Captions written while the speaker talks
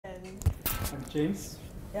James,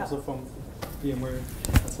 also from VMware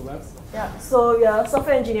Tanzu Labs. Yeah, so we are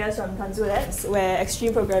software engineers from Tanzu Labs, where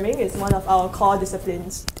extreme programming is one of our core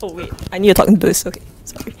disciplines. Oh wait, I need to talk into this. Okay,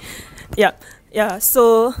 sorry. Yeah.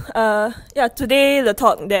 So today the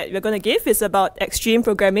talk that we're going to give is about extreme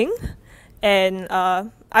programming, and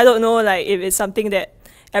I don't know if it's something that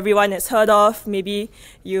everyone has heard of. Maybe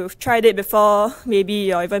you've tried it before. Maybe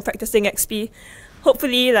you're even practicing XP.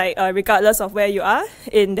 Hopefully, regardless of where you are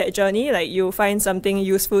in that journey, you'll find something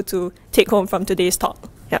useful to take home from today's talk.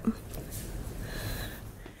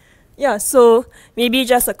 Yeah, so maybe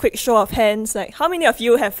just a quick show of hands. How many of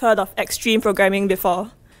you have heard of extreme programming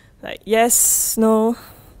before? Yes, no?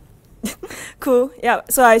 Cool, yeah,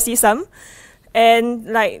 so I see some. And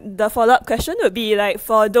the follow-up question would be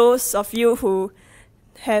for those of you who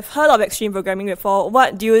have heard of extreme programming before,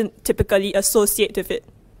 what do you typically associate with it?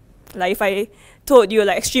 If I told you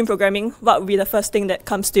extreme programming, what would be the first thing that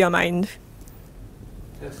comes to your mind?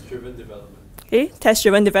 Test-driven development. Okay,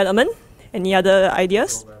 test-driven development. Any other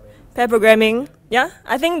ideas? Pair programming. Yeah,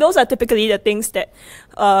 I think those are typically the things that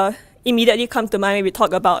immediately come to mind when we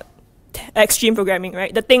talk about extreme programming,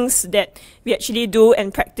 right? The things that we actually do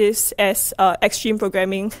and practice as extreme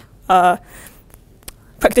programming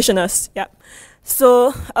practitioners. Yeah.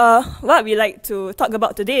 So what we like to talk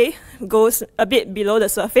about today goes a bit below the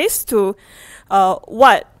surface to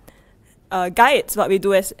what guides what we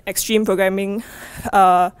do as extreme programming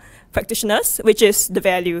practitioners, which is the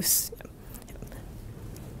values.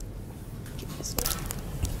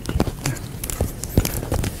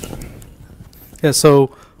 Yeah, so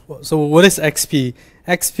what is XP?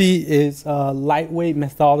 XP is a lightweight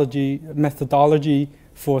methodology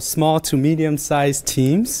for small to medium-sized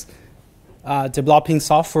teams developing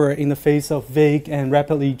software in the face of vague and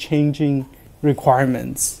rapidly changing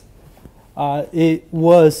requirements. It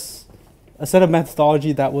was a set of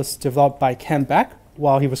methodology that was developed by Ken Beck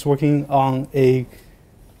while he was working on a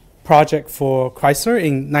project for Chrysler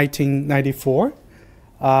in 1994.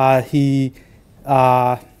 He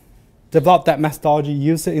developed that methodology,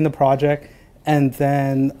 used it in the project, and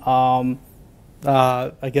then I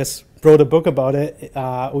guess wrote a book about it,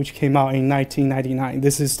 which came out in 1999.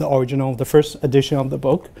 This is the original, the first edition of the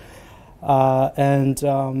book. Why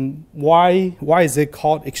is it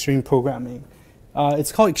called extreme programming?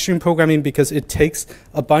 It's called extreme programming because it takes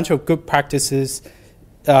a bunch of good practices,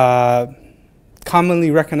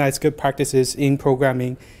 commonly recognized good practices in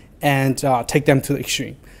programming, and take them to the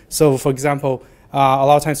extreme. So, for example, a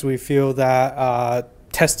lot of times we feel that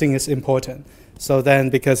testing is important. So then,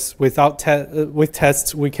 because with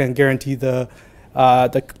tests, we can guarantee the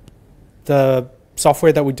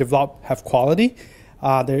software that we develop have quality.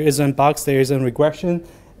 There isn't bugs, there isn't regression.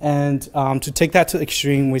 And to take that to the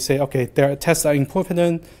extreme, we say, okay, their tests are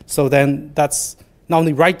important. So then that's not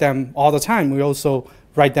only write them all the time, we also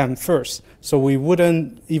write them first. So we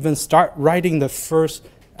wouldn't even start writing the first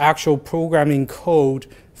actual programming code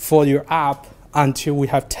for your app until we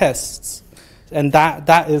have tests. And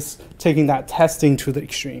that is taking that testing to the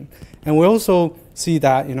extreme. And we also see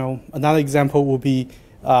that, another example will be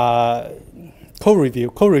code review.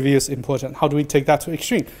 Code review is important. How do we take that to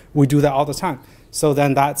extreme? We do that all the time. So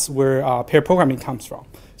then that's where pair programming comes from.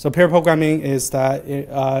 So pair programming is that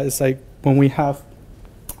it's like when we have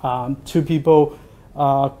two people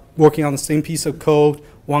working on the same piece of code,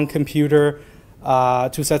 one computer,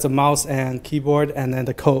 two sets of mouse and keyboard, and then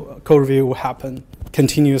the code review will happen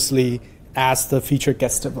continuously as the feature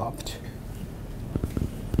gets developed.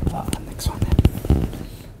 Next one.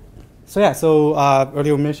 So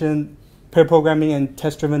earlier we mentioned pair programming and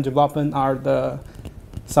test-driven development are two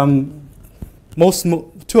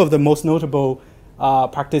of the most notable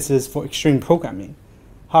practices for extreme programming.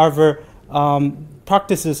 However,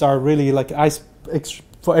 practices are really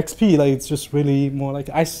for XP, it's just really more like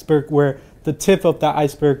iceberg, where the tip of that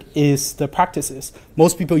iceberg is the practices.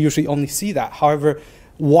 Most people usually only see that. However,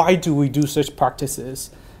 why do we do such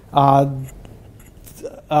practices? The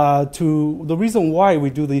reason why we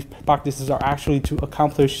do these practices are actually to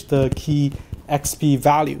accomplish the key XP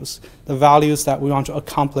values, the values that we want to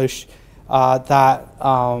accomplish that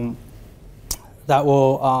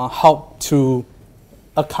will help to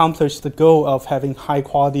accomplish the goal of having high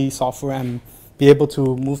quality software and be able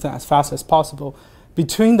to move them as fast as possible.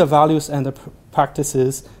 Between the values and the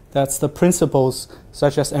practices, that's the principles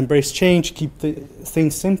such as embrace change, keep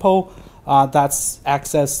things simple. That's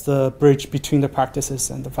acts as the bridge between the practices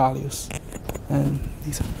and the values. And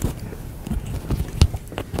Lisa.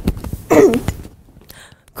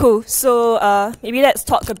 Cool. So maybe let's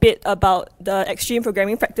talk a bit about the extreme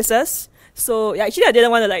programming practices. So actually, I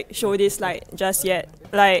didn't want to show this just yet.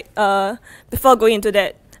 Before going into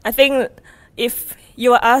that, I think if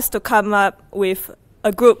you are asked to come up with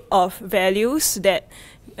a group of values that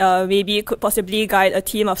maybe could possibly guide a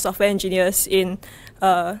team of software engineers in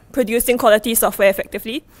producing quality software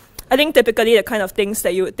effectively, I think typically the kind of things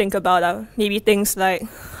that you would think about are maybe things like,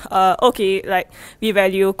 okay, like we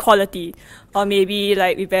value quality, or maybe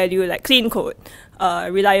like we value like clean code,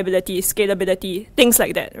 reliability, scalability, things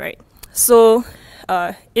like that, right? So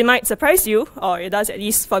it might surprise you, or it does at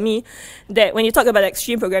least for me, that when you talk about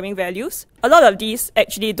extreme programming values, a lot of these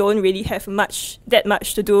actually don't really have that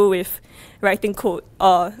much to do with writing code,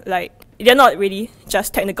 or like they're not really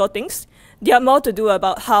just technical things. They are more to do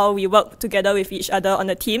about how we work together with each other on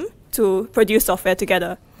a team to produce software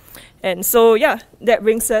together. And so yeah, that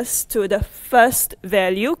brings us to the first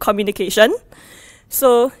value, communication.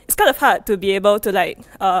 So it's kind of hard to be able to like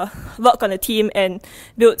work on a team and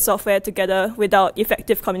build software together without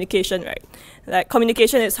effective communication, right? Like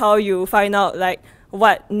communication is how you find out like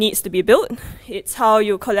what needs to be built. It's how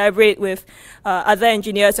you collaborate with other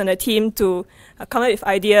engineers on a team to come up with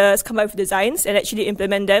ideas, come up with designs, and actually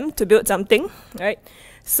implement them to build something, right?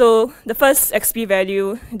 So the first XP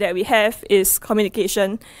value that we have is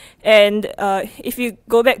communication. And if you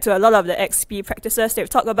go back to a lot of the XP practices that we've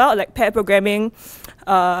talked about, like pair programming,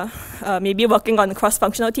 maybe working on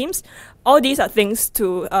cross-functional teams, all these are things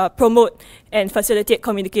to promote and facilitate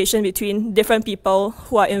communication between different people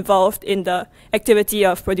who are involved in the activity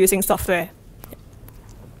of producing software.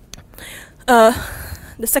 The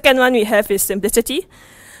second one we have is simplicity.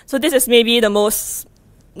 So this is maybe the most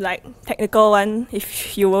like technical one,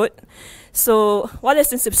 if you would. So what is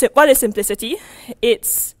simplicity?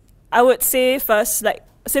 It's, I would say first, like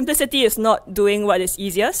simplicity is not doing what is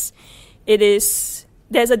easiest. There's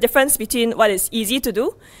a difference between what is easy to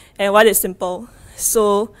do and what is simple.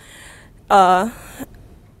 So when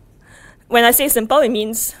I say simple, it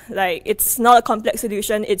means like it's not a complex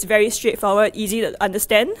solution, it's very straightforward, easy to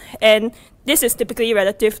understand, and this is typically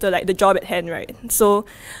relative to like the job at hand, right? So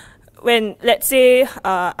when, let's say,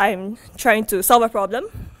 I'm trying to solve a problem,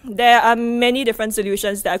 there are many different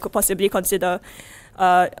solutions that I could possibly consider.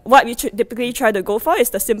 What we typically try to go for is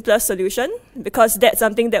the simplest solution, because that's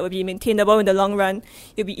something that will be maintainable in the long run.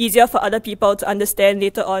 It'll be easier for other people to understand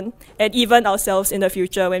later on, and even ourselves in the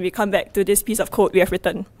future when we come back to this piece of code we have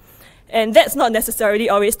written. And that's not necessarily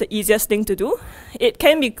always the easiest thing to do. It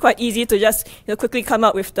can be quite easy to just quickly come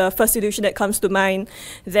up with the first solution that comes to mind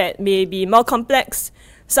that may be more complex.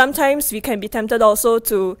 Sometimes we can be tempted also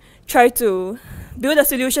to try to build a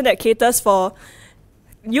solution that caters for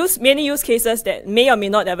many use cases that may or may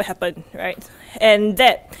not ever happen, right? And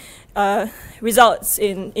that results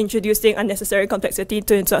in introducing unnecessary complexity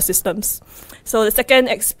into our systems. So the second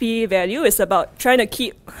XP value is about trying to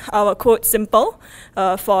keep our code simple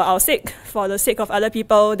for our sake, for the sake of other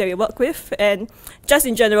people that we work with, and just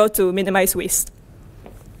in general to minimize waste.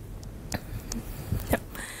 Yeah.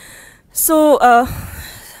 So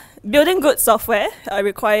building good software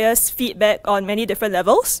requires feedback on many different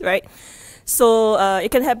levels, right? So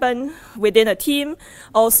it can happen within a team,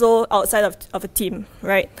 also outside of a team,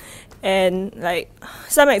 right? And like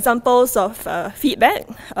some examples of feedback,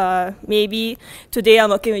 maybe today I'm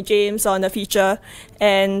working with James on a feature,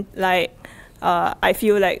 and like I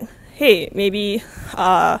feel like, hey, maybe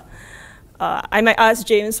I might ask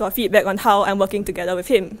James for feedback on how I'm working together with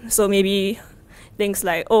him. So maybe things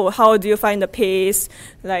like, oh, how do you find the pace?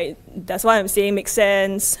 Like, does what I'm saying make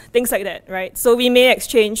sense? Things like that, right? So we may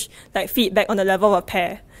exchange like feedback on the level of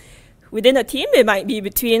pair. Within a team, it might be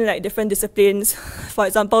between like different disciplines. For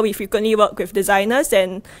example, we frequently work with designers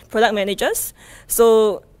and product managers.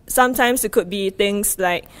 So sometimes it could be things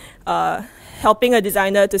like helping a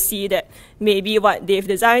designer to see that maybe what they've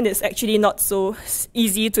designed is actually not so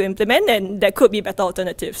easy to implement, and there could be better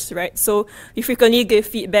alternatives, right? So we frequently give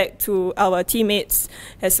feedback to our teammates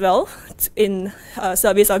as well in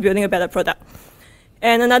service of building a better product.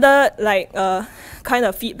 And another like kind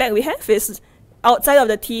of feedback we have is outside of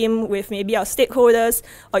the team with maybe our stakeholders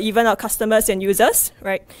or even our customers and users,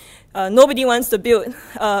 right? Nobody wants to build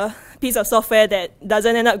a piece of software that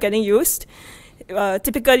doesn't end up getting used.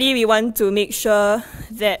 Typically, we want to make sure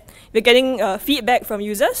that we're getting feedback from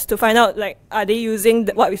users to find out, like, are they using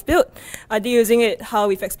what we've built? Are they using it how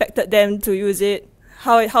we've expected them to use it?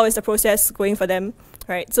 How is the process going for them,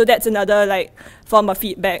 right? So that's another like form of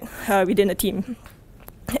feedback within the team.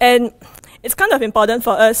 And it's kind of important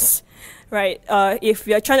for us, right, if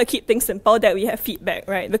we are trying to keep things simple, that we have feedback,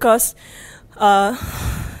 right? Because,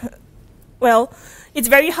 well, it's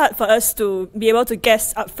very hard for us to be able to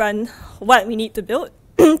guess upfront what we need to build.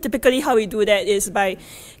 Typically, how we do that is by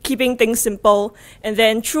keeping things simple, and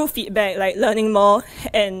then through feedback, like learning more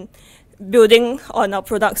and building on our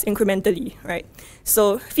products incrementally, right?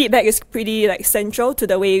 So feedback is pretty like central to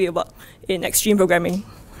the way we work in extreme programming.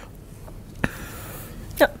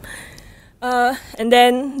 Yep. And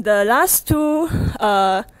then the last two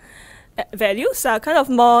values are kind of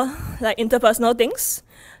more like interpersonal things.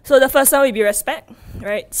 So the first one will be respect,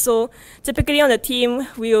 right? So typically on the team,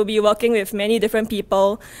 we will be working with many different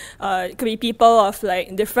people. It could be people of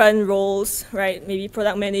like different roles, right? Maybe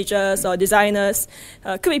product managers or designers.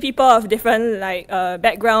 Could be people of different like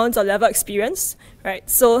backgrounds or level of experience, right?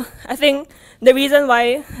 So I think the reason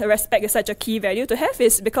why respect is such a key value to have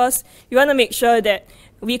is because you want to make sure that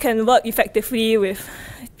we can work effectively with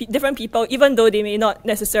different people, even though they may not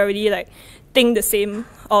necessarily like think the same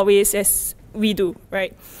always as we do,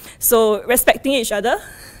 right? So respecting each other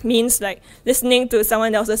means like listening to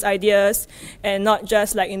someone else's ideas and not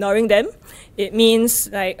just like ignoring them. It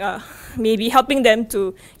means like maybe helping them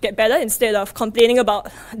to get better instead of complaining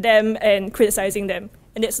about them and criticizing them.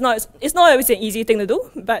 And it's not always an easy thing to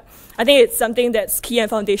do, but I think it's something that's key and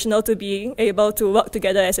foundational to being able to work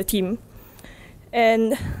together as a team.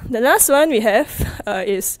 And the last one we have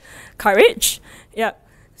is courage. Yeah.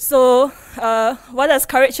 So what does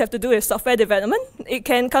courage have to do with software development? It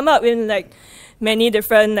can come up in like many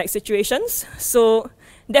different like situations. So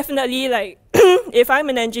definitely like if I'm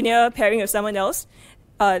an engineer pairing with someone else,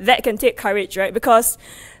 that can take courage, right? Because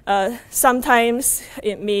sometimes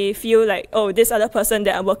it may feel like, oh, this other person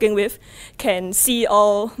that I'm working with can see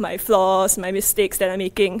all my flaws, my mistakes that I'm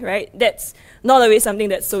making, right? That's not always something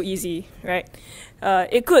that's so easy, right?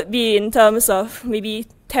 It could be in terms of maybe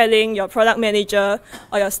telling your product manager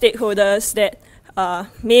or your stakeholders that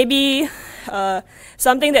maybe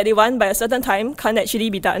something that they want by a certain time can't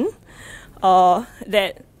actually be done, or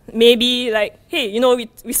that maybe like, hey, you know,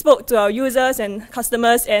 we spoke to our users and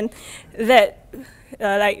customers and that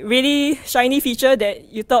like really shiny feature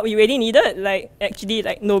that you thought we really needed, like actually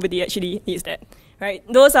like nobody actually needs that, right?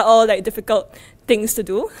 Those are all like difficult things to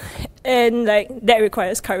do, and like that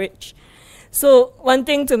requires courage. So one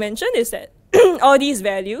thing to mention is that all these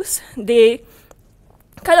values, they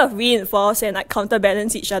kind of reinforce and like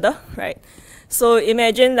counterbalance each other, right? So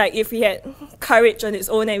imagine like if we had courage on its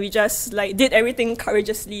own and we just like did everything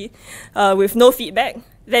courageously with no feedback,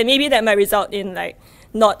 then maybe that might result in like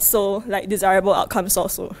not so like desirable outcomes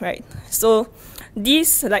also, right? So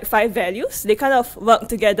these like 5 values, they kind of work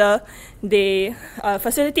together, they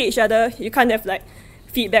facilitate each other. You can't have like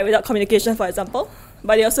feedback without communication, for example,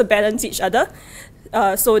 but they also balance each other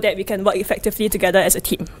so that we can work effectively together as a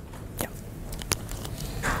team. Yeah.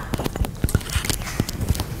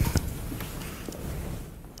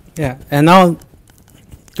 Yeah, and now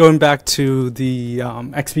going back to the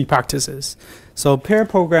XP practices. So pair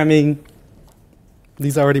programming,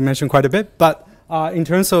 these I already mentioned quite a bit, but in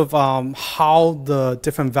terms of how the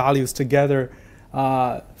different values together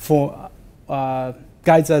guides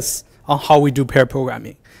us on how we do pair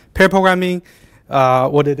programming. Pair programming,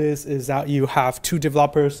 what it is that you have 2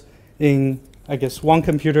 developers in, I guess, one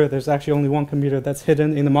computer. There's actually only one computer that's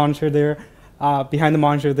hidden in the monitor there, behind the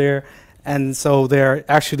monitor there. And so they're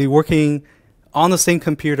actually working on the same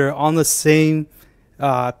computer, on the same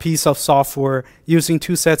piece of software, using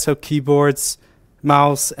 2 sets of keyboards,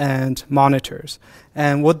 mouse, and monitors.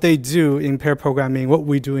 And what they do in pair programming, what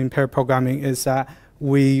we do in pair programming is that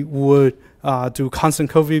we would do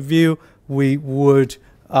constant code review. We would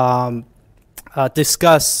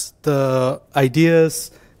discuss the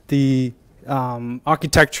ideas, the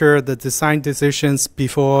architecture, the design decisions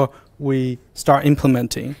before we start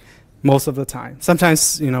implementing most of the time.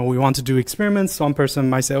 Sometimes, you know, we want to do experiments. One person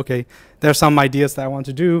might say, okay, there are some ideas that I want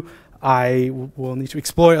to do. I will need to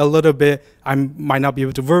explore a little bit. I might not be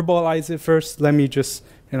able to verbalize it first. Let me just,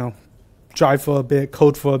 you know, drive for a bit,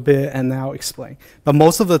 code for a bit, and now explain. But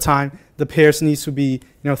most of the time, the pairs need to be,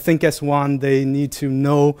 you know, think as one. They need to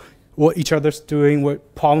know what each other's doing,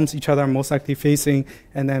 what problems each other are most likely facing,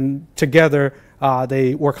 and then together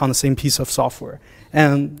they work on the same piece of software.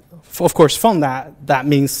 And of course, from that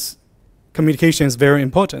means communication is very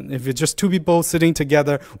important. If it's just 2 people sitting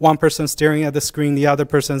together, one person staring at the screen, the other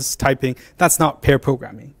person's typing, that's not pair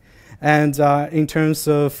programming. And in terms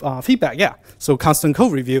of feedback, yeah, so constant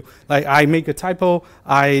code review. Like I make a typo,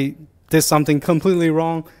 I did something completely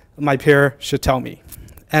wrong, my pair should tell me.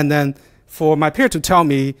 And then for my pair to tell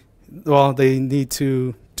me, well, they need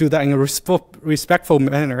to do that in a respectful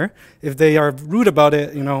manner. If they are rude about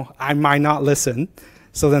it, you know, I might not listen.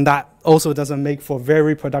 So then that also doesn't make for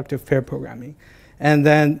very productive pair programming. And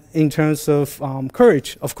then in terms of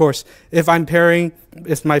courage, of course, if I'm pairing,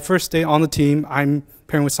 it's my first day on the team, I'm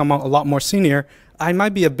pairing with someone a lot more senior, I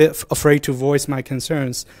might be a bit afraid to voice my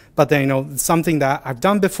concerns. But then, you know, something that I've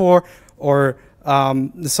done before, or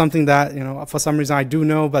something that, for some reason I do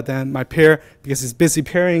know, but then my peer, because he's busy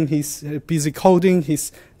pairing, he's busy coding,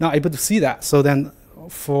 he's not able to see that. So then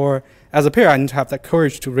as a peer, I need to have that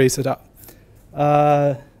courage to raise it up.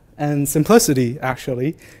 And simplicity,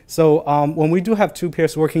 actually. So when we do have two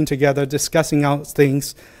peers working together, discussing out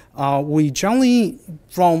things, we generally,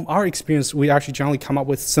 from our experience, we actually generally come up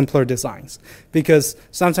with simpler designs. Because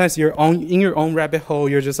sometimes you're in your own rabbit hole,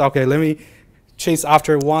 you're just, okay, let me chase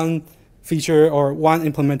after one feature or one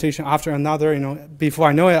implementation after another. Before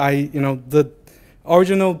I know it, the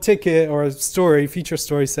original ticket or feature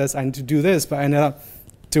story says I need to do this, but I ended up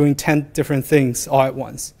doing 10 different things all at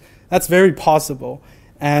once. That's very possible.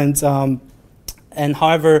 And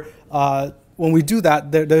however, when we do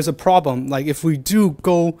that, there's a problem. Like if we do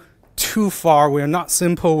go too far, we're not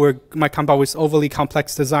simple, we might come up with overly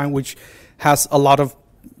complex design, which has a lot of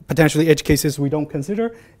potentially edge cases we don't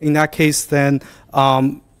consider. In that case, then,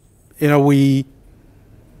 we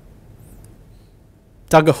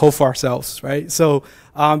dug a hole for ourselves, right? So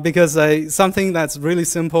because something that's really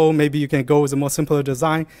simple, maybe you can go with a more simpler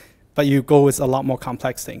design, but you go with a lot more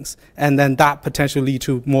complex things. And then that potentially lead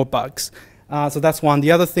to more bugs. So that's one.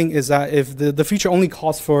 The other thing is that if the feature only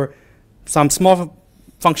calls for some small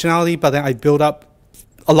functionality, but then I build up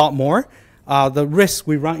a lot more, the risk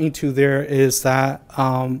we run into there is that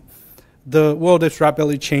the world is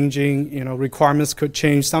rapidly changing. Requirements could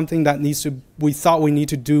change. Something that we thought we need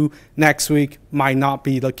to do next week might not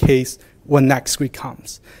be the case when next week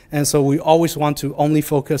comes. And so we always want to only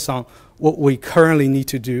focus on what we currently need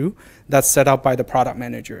to do that's set up by the product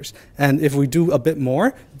managers. And if we do a bit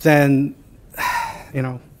more, then,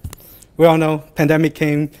 we all know pandemic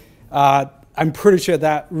came. I'm pretty sure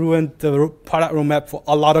that ruined the product roadmap for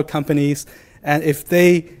a lot of companies. And if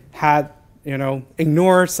they had,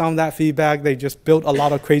 ignored some of that feedback, they just built a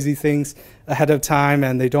lot of crazy things ahead of time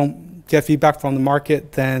and they don't get feedback from the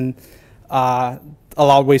market, then a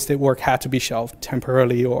lot of wasted work had to be shelved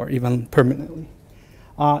temporarily or even permanently.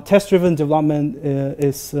 Test-driven development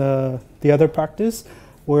is the other practice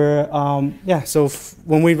where, so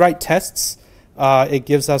when we write tests, it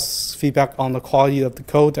gives us feedback on the quality of the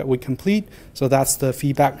code that we complete. So that's the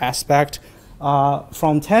feedback aspect.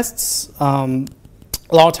 From tests, a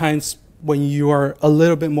lot of times when you are a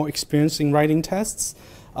little bit more experienced in writing tests,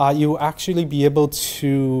 you will actually be able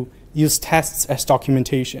to use tests as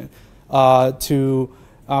documentation. From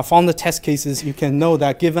the test cases, you can know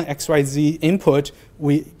that given XYZ input,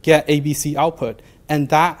 we get ABC output. And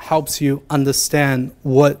that helps you understand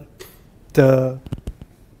what the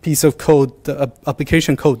piece of code, the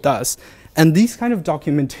application code does. And these kind of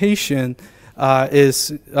documentation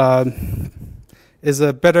is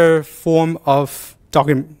a better form of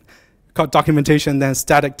documentation than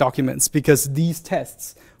static documents, because these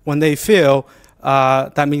tests, when they fail,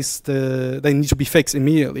 that means they need to be fixed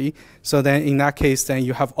immediately. So then in that case, then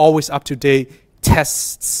you have always up-to-date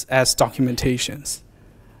tests as documentations.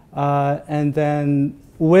 And then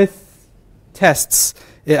with tests,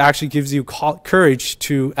 it actually gives you courage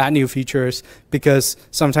to add new features, because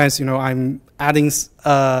sometimes, I'm adding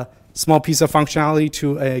a small piece of functionality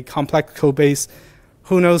to a complex code base.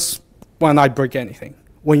 Who knows when I break anything?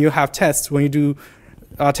 When you have tests, when you do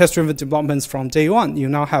test-driven developments from day one, you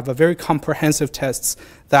now have a very comprehensive tests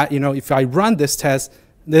that, if I run this test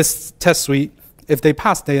suite, if they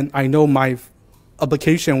pass, then I know my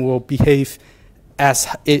application will behave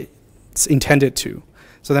as it's intended to.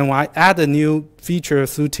 So then when I add a new feature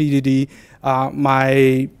through TDD,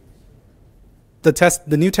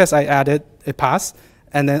 the new test I added, it passed.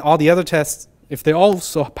 And then all the other tests, if they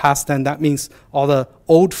also pass, then that means all the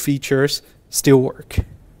old features still work.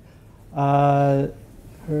 Yeah,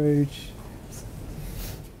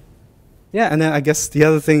 and then I guess the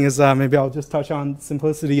other thing is maybe I'll just touch on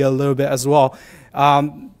simplicity a little bit as well.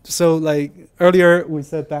 So like earlier, we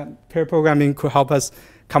said that pair programming could help us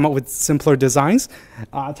come up with simpler designs.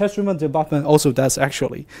 Test-driven development also does,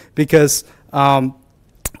 actually, because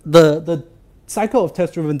the cycle of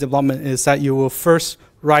test-driven development is that you will first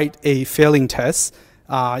write a failing test.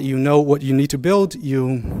 You know what you need to build.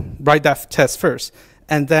 You write that test first,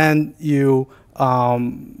 and then you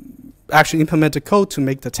actually implement the code to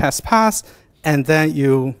make the test pass, and then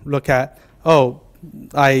you look at,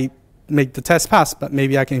 I make the test pass, but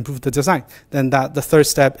maybe I can improve the design. Then the third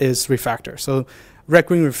step is refactor. So red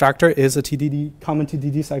green refactor is a common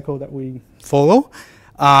TDD cycle that we follow,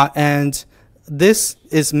 and this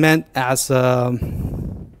is meant as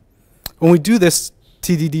when we do this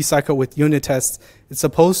TDD cycle with unit tests, it's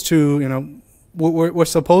supposed to, we're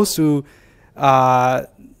supposed to,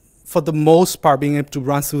 for the most part, being able to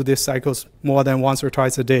run through these cycles more than once or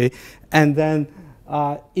twice a day, and then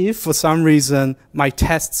if for some reason my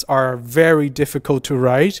tests are very difficult to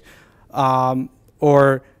write,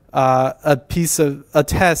 or a piece of a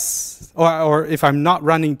test, or if I'm not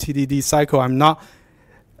running TDD cycle, I'm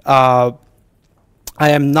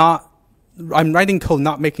writing code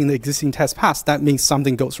not making the existing test pass, that means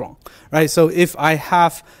something goes wrong, right? So if I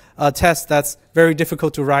have a test that's very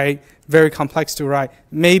difficult to write, very complex to write,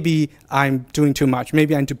 maybe I'm doing too much.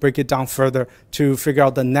 Maybe I need to break it down further to figure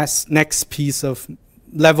out the next piece of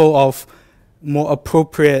level of more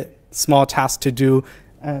appropriate small task to do.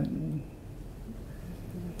 And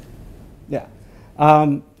yeah,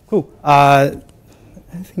 cool.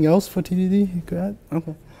 Anything else for TDD you could add?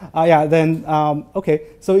 Okay. Yeah, then, okay,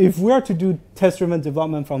 so if we are to do test-driven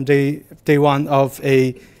development from day one of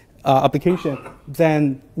a application,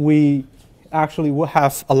 then we actually will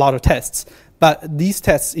have a lot of tests. But these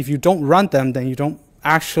tests, if you don't run them, then you don't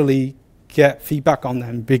actually get feedback on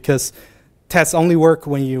them, because tests only work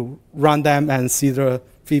when you run them and see the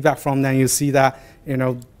feedback from them. You see that, you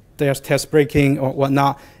know, there's test breaking or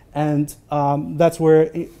whatnot. And that's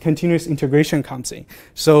where continuous integration comes in.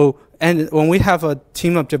 So, and when we have a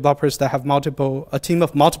team of developers that have a team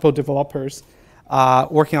of multiple developers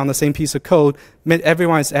working on the same piece of code,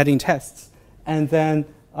 everyone is adding tests. And then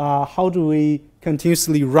how do we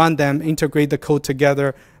continuously run them, integrate the code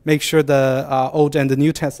together, make sure the old and the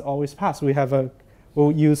new tests always pass?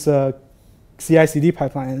 We'll use a CI/CD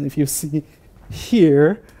pipeline. And if you see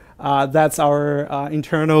here, that's our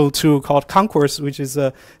internal tool called Concourse, which is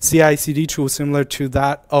a CI/CD tool similar to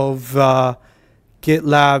that of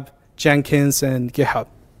GitLab, Jenkins, and GitHub.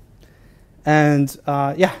 And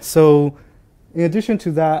yeah, so in addition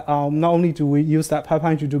to that, not only do we use that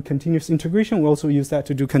pipeline to do continuous integration, we also use that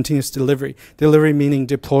to do continuous delivery. Delivery meaning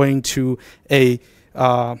deploying to a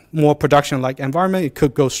more production-like environment. It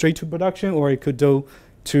could go straight to production, or it could go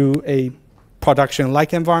to a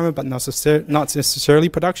production-like environment, but not necessarily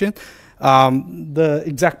production. The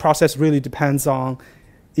exact process really depends on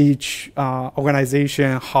each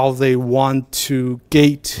organization, how they want to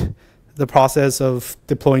gate the process of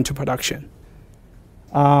deploying to production.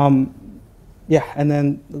 Yeah, and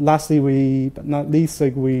then lastly, but not least,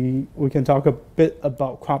 like we can talk a bit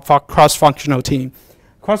about cross-functional team.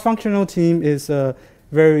 Cross-functional team is a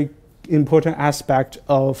very important aspect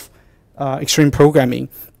of extreme programming.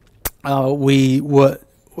 When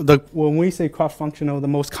we say cross-functional, the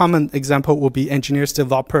most common example will be engineers,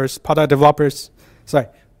 developers, developers,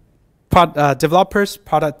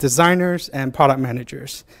 product designers, and product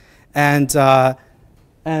managers. And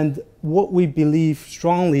what we believe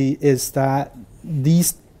strongly is that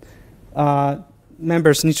these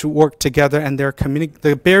members need to work together, and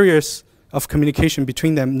the barriers of communication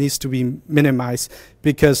between them needs to be minimized,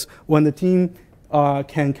 because when the team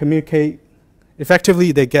can communicate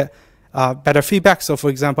effectively, they get better feedback. So for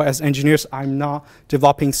example, as engineers, I'm not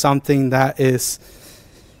developing something that is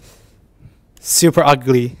super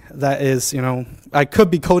ugly. That is, you know, I could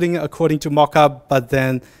be coding it according to mockup, but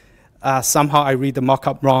then somehow I read the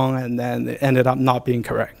mockup wrong, and then it ended up not being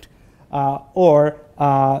correct.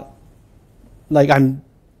 Like I'm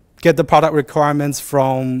get the product requirements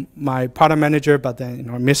from my product manager, but then, you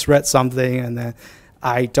know, misread something, and then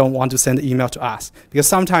I don't want to send an email to ask. Because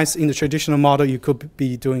sometimes in the traditional model, you could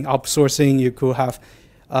be doing outsourcing, you could have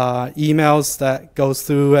emails that goes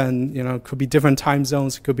through, and, you know, it could be different time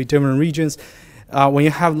zones, it could be different regions. When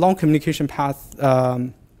you have long communication path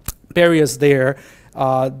barriers there,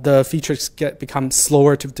 the features become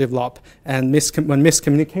slower to develop. And when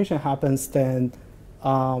miscommunication happens, then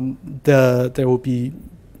there will be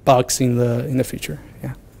bugs in the future.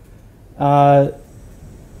 Yeah.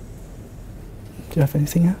 Do you have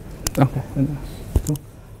anything else? Okay. Cool.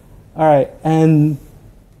 All right. And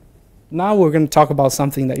now we're going to talk about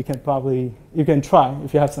something that you can try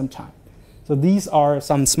if you have some time. So these are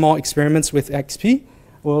some small experiments with XP.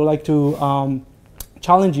 We would like to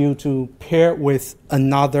challenge you to pair with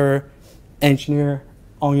another engineer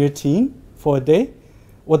on your team for a day.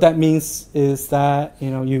 What that means is that, you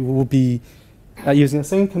know, you will be using the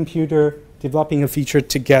same computer, developing a feature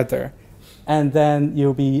together, and then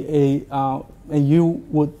you'll be and you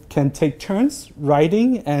can take turns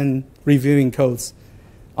writing and reviewing codes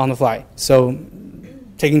on the fly. So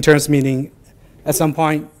taking turns meaning at some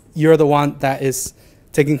point you're the one that is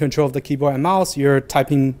taking control of the keyboard and mouse. You're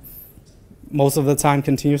typing most of the time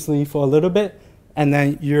continuously for a little bit, and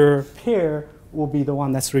then your peer will be the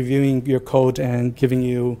one that's reviewing your code and giving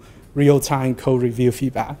you real-time code review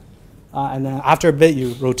feedback. And then after a bit,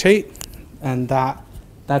 you rotate, and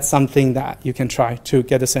that's something that you can try to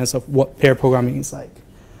get a sense of what pair programming is like.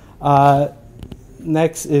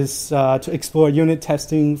 Next is to explore unit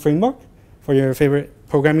testing framework. for your favorite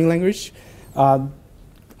programming language.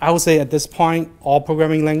 I would say at this point, all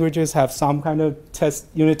programming languages have some kind of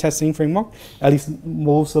unit testing framework, at least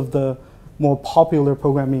most of the more popular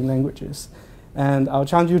programming languages. And I'll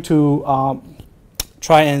challenge you to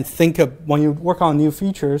try and think of, when you work on new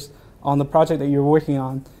features on the project that you're working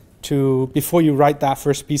on, to, before you write that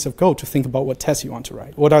first piece of code, to think about what tests you want to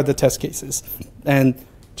write. What are the test cases? And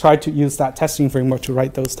try to use that testing framework to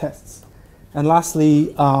write those tests. And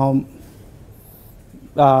lastly,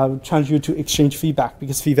 challenge you to exchange feedback,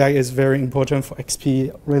 because feedback is very important for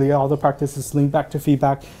XP. Really, all the practices link back to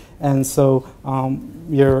feedback. And so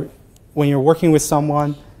when you're working with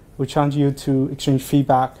someone, we challenge you to exchange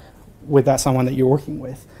feedback with that someone that you're working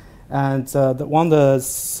with. And one of the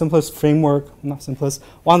simplest framework, not simplest,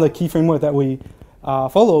 one of the key framework that we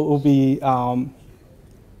follow will be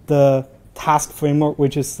the task framework,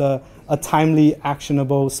 which is a timely,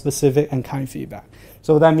 actionable, specific, and kind feedback.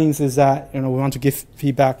 So what that means is that we want to give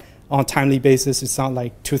feedback on a timely basis. It's not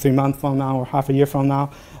like 2-3 months from now or half a year from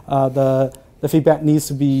now. The feedback needs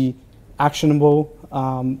to be actionable.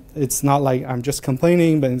 It's not like I'm just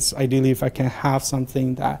complaining, but it's ideally if I can have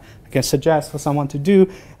something that I can suggest for someone to do.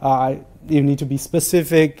 You need to be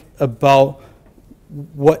specific about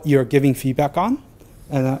what you're giving feedback on.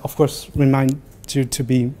 And of course, remind you to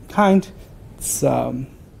be kind.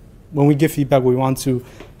 When we give feedback, we want to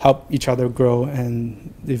help each other grow.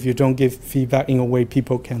 And if you don't give feedback in a way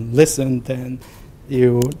people can listen, then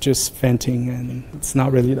you're just venting, and it's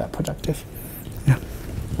not really that productive. Yeah.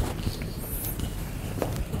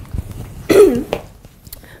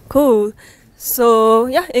 Cool. So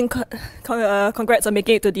yeah, congrats on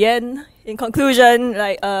making it to the end. In conclusion,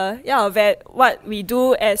 what we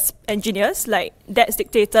do as engineers, that's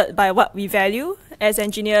dictated by what we value as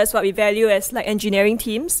engineers, what we value as engineering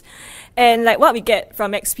teams, and what we get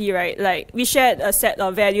from XP, right? We shared a set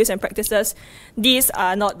of values and practices. These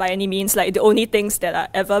are not by any means the only things that are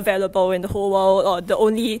ever available in the whole world, or the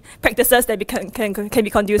only practices that can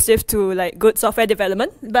be conducive to good software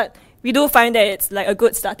development, but we do find that it's a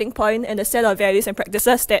good starting point and a set of values and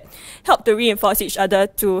practices that help to reinforce each other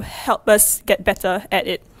to help us get better at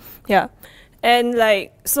it. Yeah. And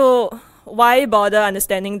so why bother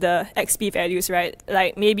understanding the XP values, right?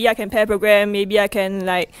 Maybe I can pair program, maybe I can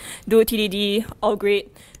do TDD, all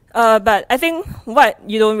great. But I think what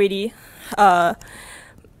you don't really,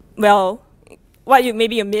 what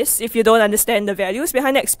you miss if you don't understand the values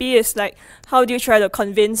behind XP is how do you try to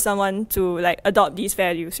convince someone to adopt these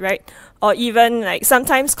values, right? Or even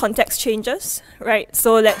sometimes context changes, right?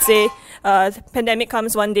 So let's say pandemic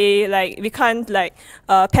comes one day, we can't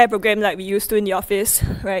pair program like we used to in the office,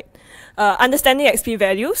 right? Understanding XP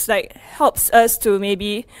values helps us to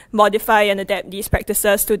maybe modify and adapt these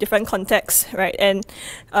practices to different contexts, right? And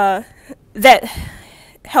that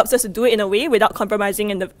helps us to do it in a way without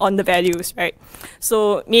compromising on the values, right?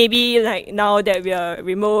 So maybe now that we are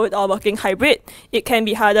remote or working hybrid, it can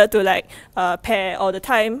be harder to pair all the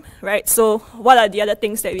time, right? So what are the other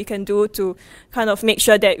things that we can do to kind of make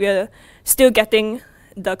sure that we're still getting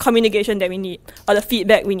the communication that we need or the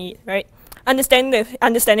feedback we need, right? Understanding the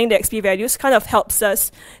XP values kind of helps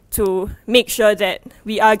us to make sure that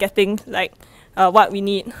we are getting what we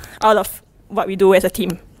need out of what we do as a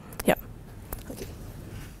team.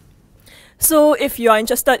 So if you are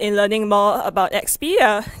interested in learning more about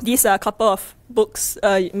XP, these are a couple of books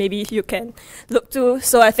maybe you can look to.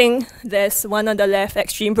 So I think there's one on the left,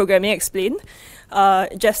 Extreme Programming Explained.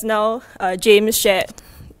 Just now, James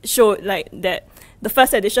showed that the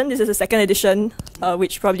first edition, this is the second edition,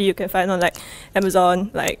 which probably you can find on Amazon,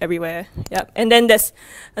 everywhere. Yeah. And then there's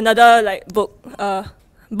another book,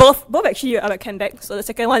 both actually are Canback. So the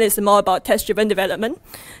second one is more about test-driven development.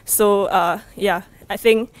 So yeah. I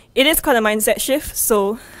think it is kind of mindset shift,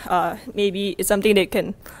 so maybe it's something they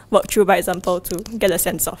can work through by example to get a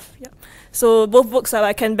sense of. Yeah. So both books are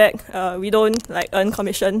by Canback. We don't earn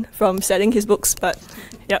commission from selling his books, but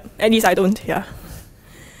yeah, at least I don't. Yeah.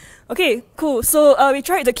 Okay, cool. So we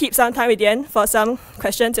tried to keep some time at the end for some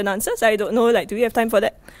questions and answers. I don't know, do we have time for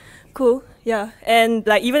that? Cool. Yeah. And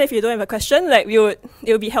even if you don't have a question, it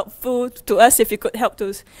would be helpful to us if you could help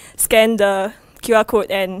to scan the QR code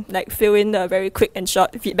and fill in a very quick and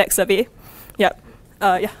short feedback survey. Yeah.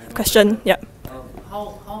 Yeah. Question. Yeah.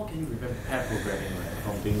 How can you prevent pair programming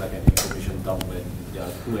from being an information dump when there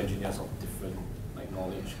are two engineers of different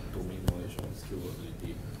knowledge, domain knowledge or skill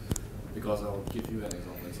ability? Because I'll give you an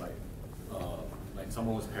example. It's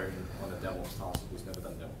someone who's pairing on a DevOps task who's never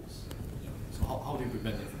done DevOps. Yeah. So how do you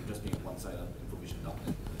prevent it from just being one-sided information dump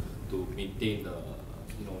to maintain the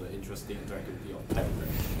interesting interactivity of pair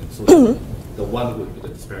programming? And so the one with the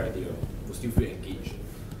disparity will still feel engaged,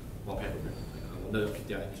 for pair programming? I wonder if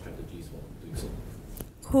there are any strategies for doing so.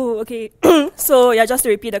 Cool, okay. So yeah, just to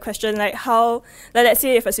repeat the question, like how, like let's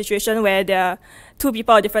say if a situation where there are two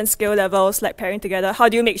people of different skill levels like pairing together, how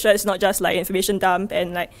do you make sure it's not just like information dump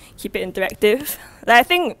and like keep it interactive? Like I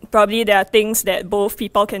think probably there are things that both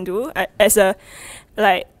people can do as a,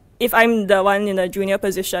 like if I'm the one in a junior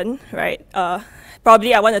position, right?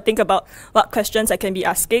 Probably I want to think about what questions I can be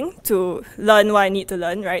asking to learn what I need to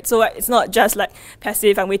learn, right? So it's not just like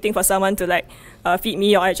passive, I'm waiting for someone to like feed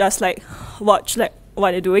me, or I just like watch like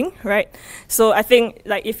what they're doing, right? So I think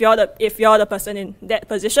like if you're the person in that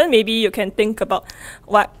position, maybe you can think about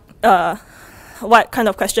what kind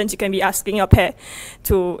of questions you can be asking your pair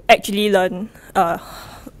to actually learn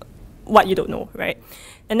what you don't know, right?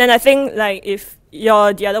 And then I think like if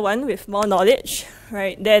you're the other one with more knowledge,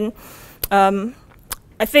 right, then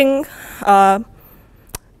I think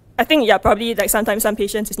yeah, probably like sometimes some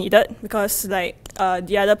patience is needed, because like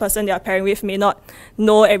the other person they are pairing with may not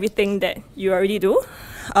know everything that you already do.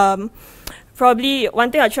 Probably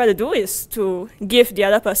one thing I try to do is to give the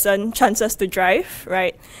other person chances to drive,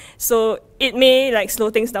 right? So it may like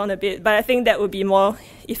slow things down a bit, but I think that would be more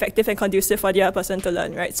effective and conducive for the other person to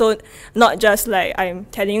learn, right? So not just like I'm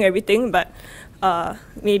telling you everything, but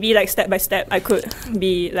maybe like step by step I could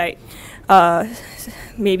be like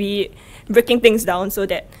maybe breaking things down so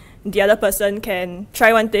that the other person can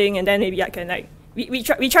try one thing, and then maybe I can like we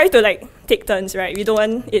try to like take turns, right? We don't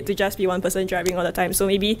want it to just be one person driving all the time. So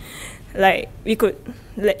maybe like you could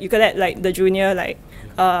let like the junior like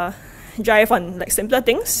drive on like simpler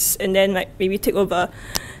things, and then like maybe take over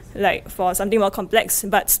like for something more complex,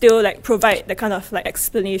 but still like provide the kind of like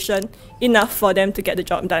explanation enough for them to get the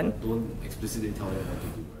job done. Don't explicitly tell them what to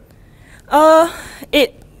do, right?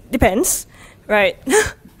 It depends, right?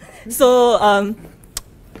 So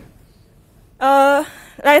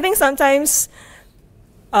I think sometimes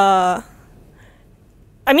I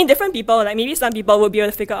mean different people, like maybe some people will be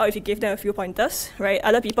able to figure out if you give them a few pointers, right?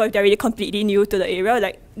 Other people, if they're really completely new to the area,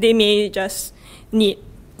 like they may just need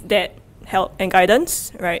that help and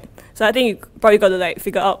guidance, right? So I think you probably got to like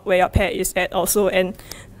figure out where your pair is at also, and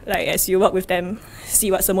like as you work with them,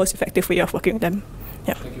 see what's the most effective way of working with them.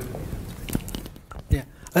 Yeah. Thank you. Yeah,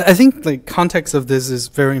 I think like context of this is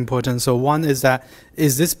very important. So one is that,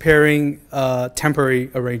 is this pairing a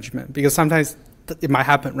temporary arrangement? Because sometimes it might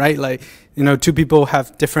happen, right? Like, you know, two people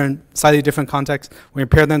have slightly different contexts. When you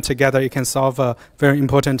pair them together, you can solve a very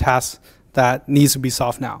important task that needs to be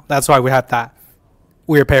solved now. That's why we have that.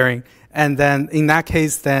 We're pairing. And then in that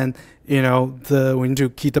case, then, you know, we need to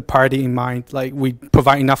keep the party in mind. Like we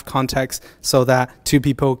provide enough context so that two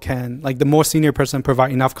people can, like the more senior person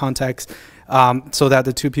provide enough context so that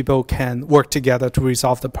the two people can work together to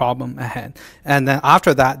resolve the problem ahead. And then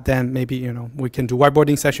after that, then maybe, you know, we can do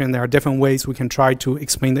whiteboarding session. There are different ways we can try to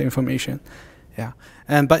explain the information. Yeah.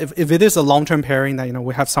 But if it is a long-term pairing that, you know,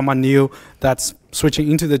 we have someone new that's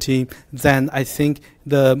switching into the team, then I think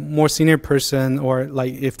the more senior person, or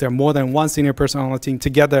like if there are more than one senior person on the team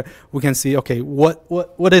together, we can see, okay,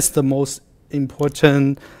 what is the most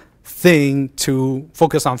important thing to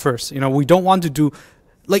focus on first? You know, we don't want to do,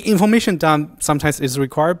 like information dump sometimes is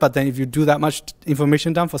required, but then if you do that much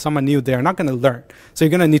information dump for someone new, they're not going to learn. So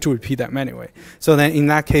you're going to need to repeat them anyway. So then in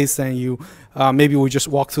that case, then you maybe we just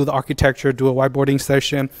walk through the architecture, do a whiteboarding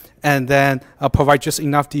session, and then provide just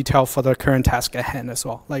enough detail for the current task at hand as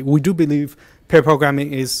well. Like we do believe pair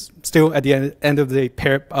programming is still at the end of the day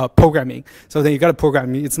pair programming. So then you got to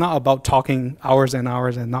program. It's not about talking hours and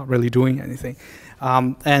hours and not really doing anything.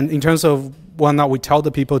 And in terms of whether or not we tell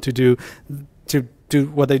the people to do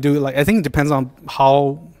what they do, like I think it depends on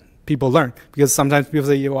how people learn, because sometimes people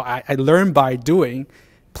say, well, I learn by doing,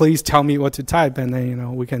 please tell me what to type, and then, you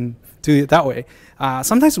know, we can do it that way.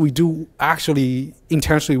 Sometimes we do actually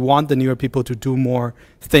intentionally want the newer people to do more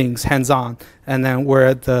things hands-on, and then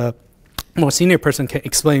where the more senior person can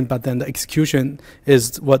explain, but then the execution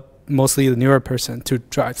is what mostly the newer person to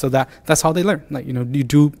drive. So that's how they learn. Like, you know, you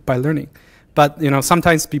do by learning. But, you know,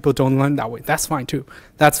 sometimes people don't learn that way. That's fine too.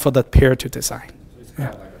 That's for the pair to decide.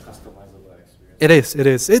 Kind of like a customizable experience. It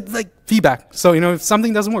is. It's like feedback. So, you know, if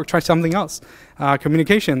something doesn't work, try something else.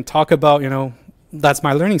 Communication, talk about, you know, that's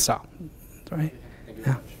my learning style, right? Thank you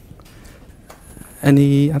very much.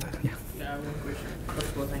 Any other? Yeah. Yeah, I have one question. First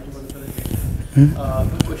of all, thank you for the presentation.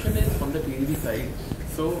 My question is on the TDD side.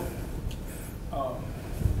 So,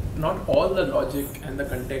 not all the logic and the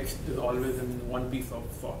context is always in one piece of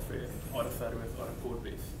software or a service or a code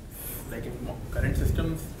base. Like in current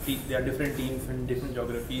systems, there are different teams and different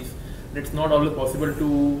geographies, and it's not always possible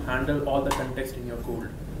to handle all the context in your code.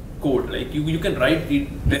 code. Like you can write the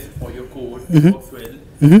test for your code, it works well.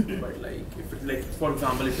 But like if it, like for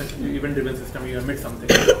example, if it's an event-driven system, you emit something,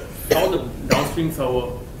 how the downstream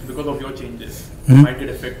server, because of your changes, might get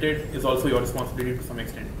affected is also your responsibility to some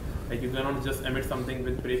extent. Like you cannot just emit something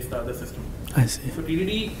which breaks the other system. I see. So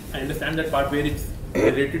TDD, I understand that part where it's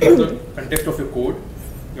related to the context of your code.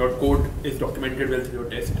 Your code is documented well through your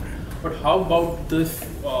test. But how about this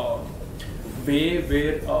way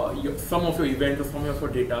where some of your events or some of your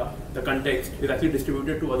data, the context is actually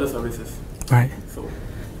distributed to other services? Right. So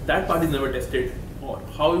that part is never tested. Or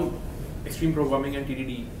how extreme programming and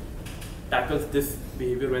TDD tackles this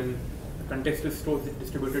behavior when the context is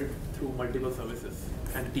distributed through multiple services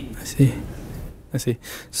and teams. I see.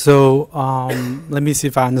 So let me see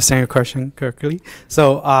if I understand your question correctly.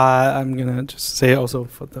 So I'm gonna just say it also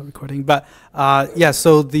for the recording. But yeah,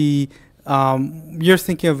 so the you're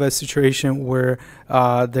thinking of a situation where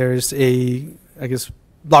there's a, I guess,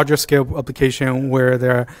 larger scale application where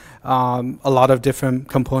there are a lot of different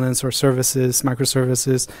components or services,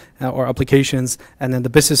 microservices or applications, and then the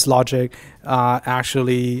business logic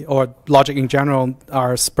actually, or logic in general,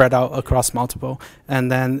 are spread out across multiple.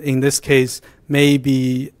 And then in this case,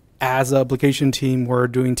 maybe as an application team, we're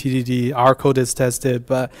doing TDD, our code is tested,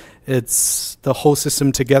 but it's the whole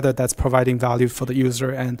system together that's providing value for the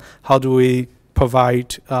user, and how do we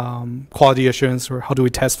provide quality assurance, or how do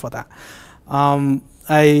we test for that?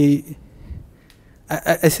 I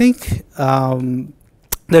think there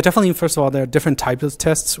are definitely, first of all, there are different types of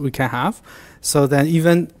tests we can have. So then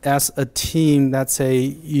even as a team, let's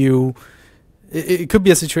say it could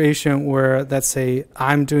be a situation where, let's say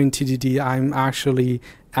I'm doing TDD, I'm actually,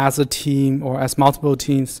 as a team or as multiple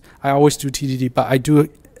teams, I always do TDD, but I do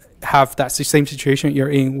have that same situation you're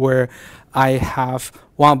in where I have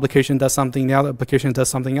one application does something, the other application does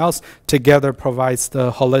something else, together provides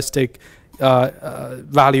the holistic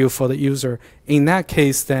value for the user. In that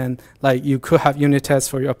case, then, like, you could have unit tests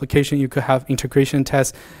for your application, you could have integration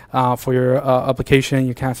tests for your application,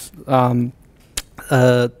 you can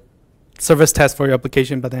have service tests for your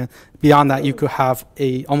application, but then beyond that, you could have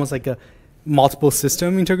almost like a multiple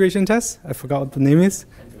system integration test. I forgot what the name is.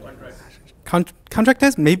 Contract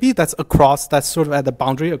test, maybe that's sort of at the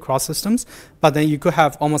boundary across systems, but then you could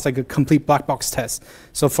have almost like a complete black box test.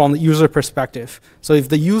 So from the user perspective, so if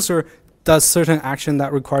the user does certain action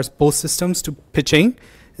that requires both systems to pitch in,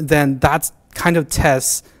 then that kind of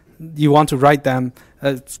tests, you want to write them,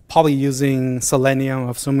 probably using Selenium,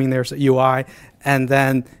 assuming there's a UI, and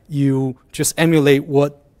then you just emulate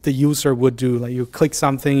what the user would do. Like you click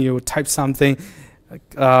something, you type something,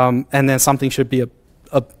 and then something should be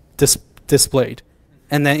displayed.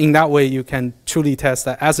 And then in that way, you can truly test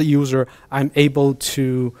that as a user, I'm able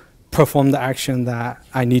to perform the action that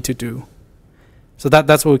I need to do. So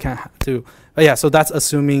that's what we can do. But yeah, so that's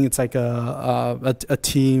assuming it's like a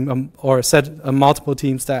team or a set of multiple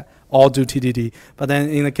teams that all do TDD. But then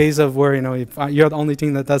in the case of where, if you're the only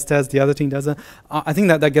team that does tests, the other team doesn't, I think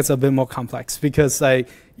that gets a bit more complex, because like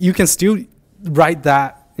you can still write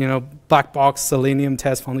that, black box Selenium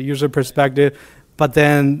test from the user perspective, but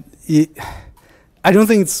then I don't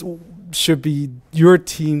think it should be your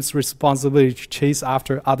team's responsibility to chase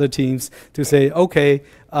after other teams to say, okay,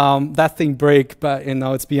 that thing break, but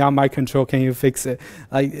it's beyond my control. Can you fix it?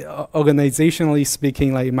 Like organizationally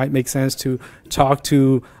speaking, like it might make sense to talk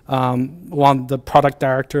to the product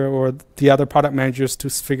director or the other product managers to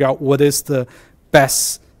figure out what is the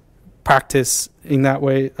best practice in that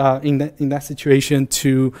way, in that situation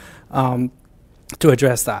to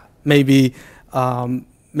address that. Maybe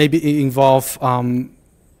it involve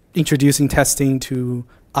introducing testing to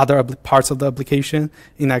other parts of the application.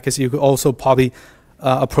 In that case, you could also probably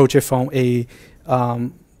approach it from a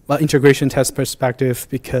integration test perspective,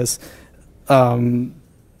 because although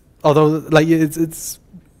like it's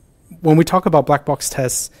when we talk about black box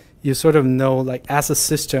tests, you sort of know, like, as a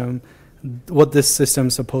system, what this system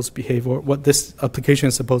is supposed to behave, or what this application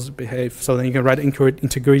is supposed to behave. So then you can write an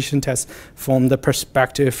integration test from the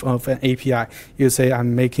perspective of an API. You say,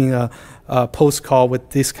 I'm making a post call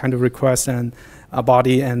with this kind of request and a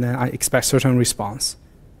body, and then I expect certain response.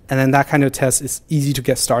 And then that kind of test is easy to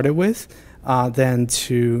get started with, than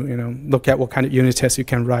to look at what kind of unit tests you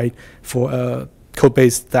can write for a code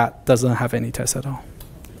base that doesn't have any tests at all.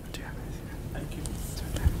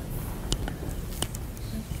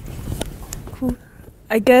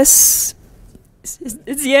 I guess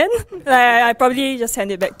it's the end. I probably just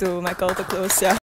hand it back to Michael to close. Yeah.